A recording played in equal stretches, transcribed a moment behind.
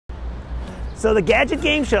So the Gadget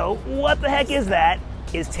Game Show, what the heck is that,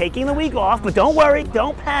 is taking the week off, but don't worry,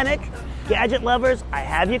 don't panic. Gadget lovers, I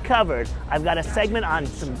have you covered. I've got a segment on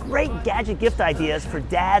some great gadget gift ideas for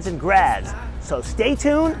dads and grads. So stay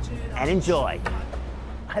tuned and enjoy.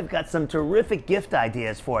 I've got some terrific gift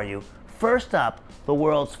ideas for you. First up, the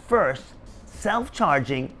world's first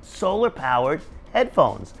self-charging, solar-powered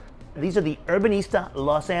headphones. These are the Urbanista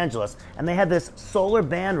Los Angeles, and they have this solar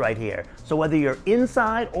band right here. So whether you're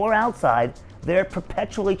inside or outside, they're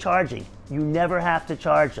perpetually charging. You never have to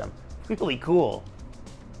charge them. Really cool.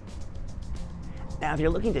 Now, if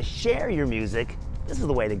you're looking to share your music, this is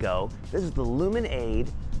the way to go. This is the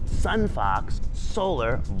LuminAID Sunflox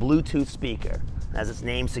solar Bluetooth speaker. As its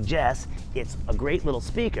name suggests, it's a great little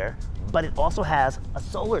speaker, but it also has a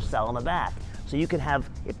solar cell in the back. So you can have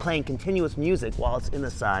it playing continuous music while it's in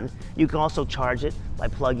the sun. You can also charge it by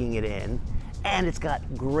plugging it in. And it's got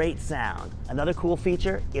great sound. Another cool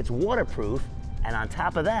feature, it's waterproof. And on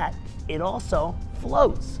top of that, it also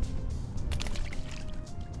floats.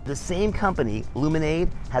 The same company,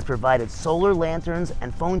 LuminAID, has provided solar lanterns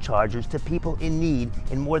and phone chargers to people in need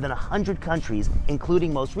in more than 100 countries,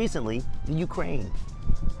 including most recently, the Ukraine.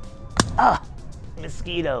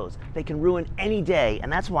 Mosquitoes. They can ruin any day,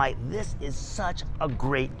 and that's why this is such a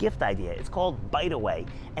great gift idea. It's called Bite Away,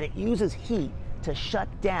 and it uses heat to shut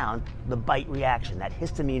down the bite reaction, that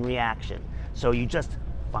histamine reaction. So you just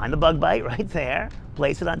find the bug bite right there,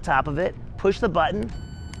 place it on top of it, push the button.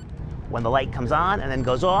 When the light comes on and then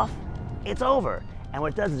goes off, it's over. And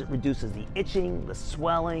what it does is it reduces the itching, the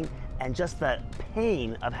swelling, and just the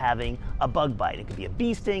pain of having a bug bite. It could be a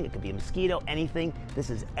bee sting, it could be a mosquito, anything. This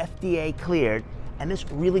is FDA cleared, and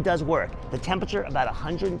this really does work. The temperature about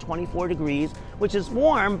 124 degrees, which is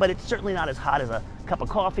warm, but it's certainly not as hot as a cup of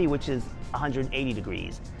coffee, which is 180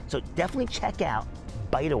 degrees. So definitely check out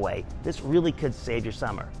Bite Away. This really could save your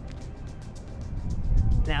summer.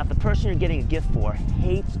 Now, if the person you're getting a gift for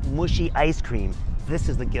hates mushy ice cream, this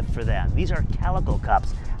is the gift for them. These are Calicle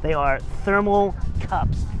Cups. They are thermal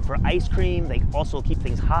cups for ice cream. They also keep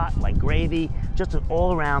things hot, like gravy. Just an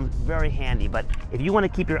all-around very handy. But if you want to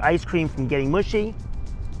keep your ice cream from getting mushy,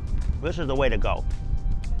 this is the way to go.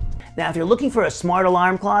 Now, if you're looking for a smart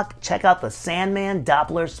alarm clock, check out the Sandman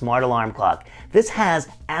Doppler smart alarm clock. This has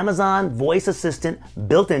Amazon Voice Assistant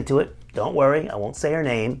built into it. Don't worry, I won't say her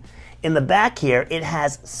name. In the back here, it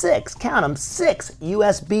has six, count them, 6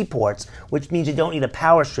 USB ports, which means you don't need a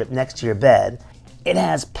power strip next to your bed. It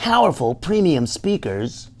has powerful premium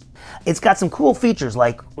speakers. It's got some cool features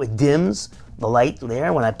like it dims the light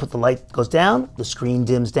there. When I put the light goes down, the screen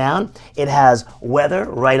dims down. It has weather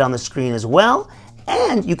right on the screen as well.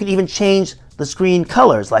 And you can even change the screen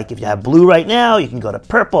colors. Like if you have blue right now, you can go to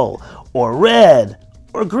purple or red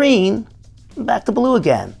or green, and back to blue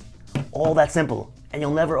again. All that simple. And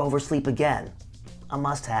you'll never oversleep again. A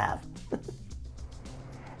must-have.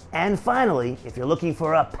 And finally, if you're looking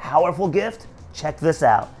for a powerful gift, check this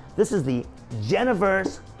out. This is the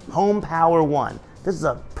Geneverse HomePower One. This is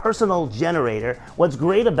a personal generator. What's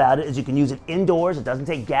great about it is you can use it indoors. It doesn't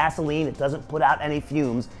take gasoline. It doesn't put out any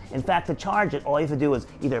fumes. In fact, to charge it, all you have to do is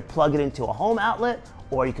either plug it into a home outlet,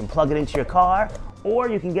 or you can plug it into your car, or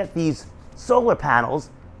you can get these solar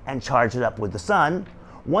panels and charge it up with the sun.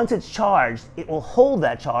 Once it's charged, it will hold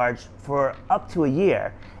that charge for up to a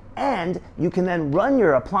year. And you can then run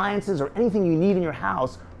your appliances or anything you need in your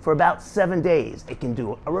house for about 7 days. It can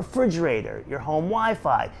do a refrigerator, your home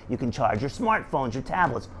Wi-Fi. You can charge your smartphones, your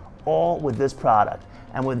tablets, all with this product.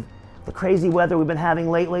 And with the crazy weather we've been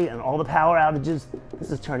having lately and all the power outages,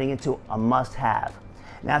 this is turning into a must-have.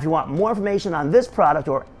 Now, if you want more information on this product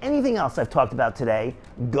or anything else I've talked about today,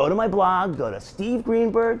 go to my blog, go to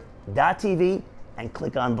stevegreenberg.tv, and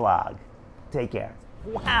click on blog. Take care.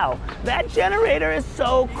 Wow, that generator is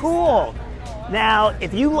so cool. Now,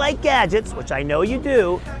 if you like gadgets, which I know you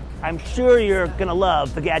do, I'm sure you're gonna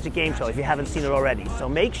love the Gadget Game Show if you haven't seen it already. So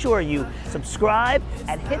make sure you subscribe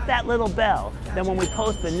and hit that little bell. Then when we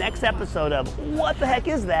post the next episode of What the Heck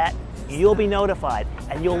Is That?, you'll be notified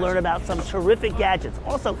and you'll learn about some terrific gadgets.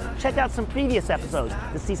 Also, check out some previous episodes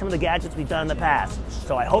to see some of the gadgets we've done in the past.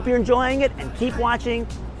 So I hope you're enjoying it and keep watching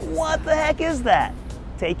What the Heck Is That?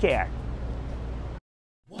 Take care.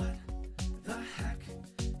 What the heck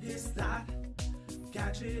is that?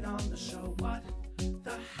 Gadget on the show. What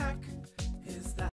the heck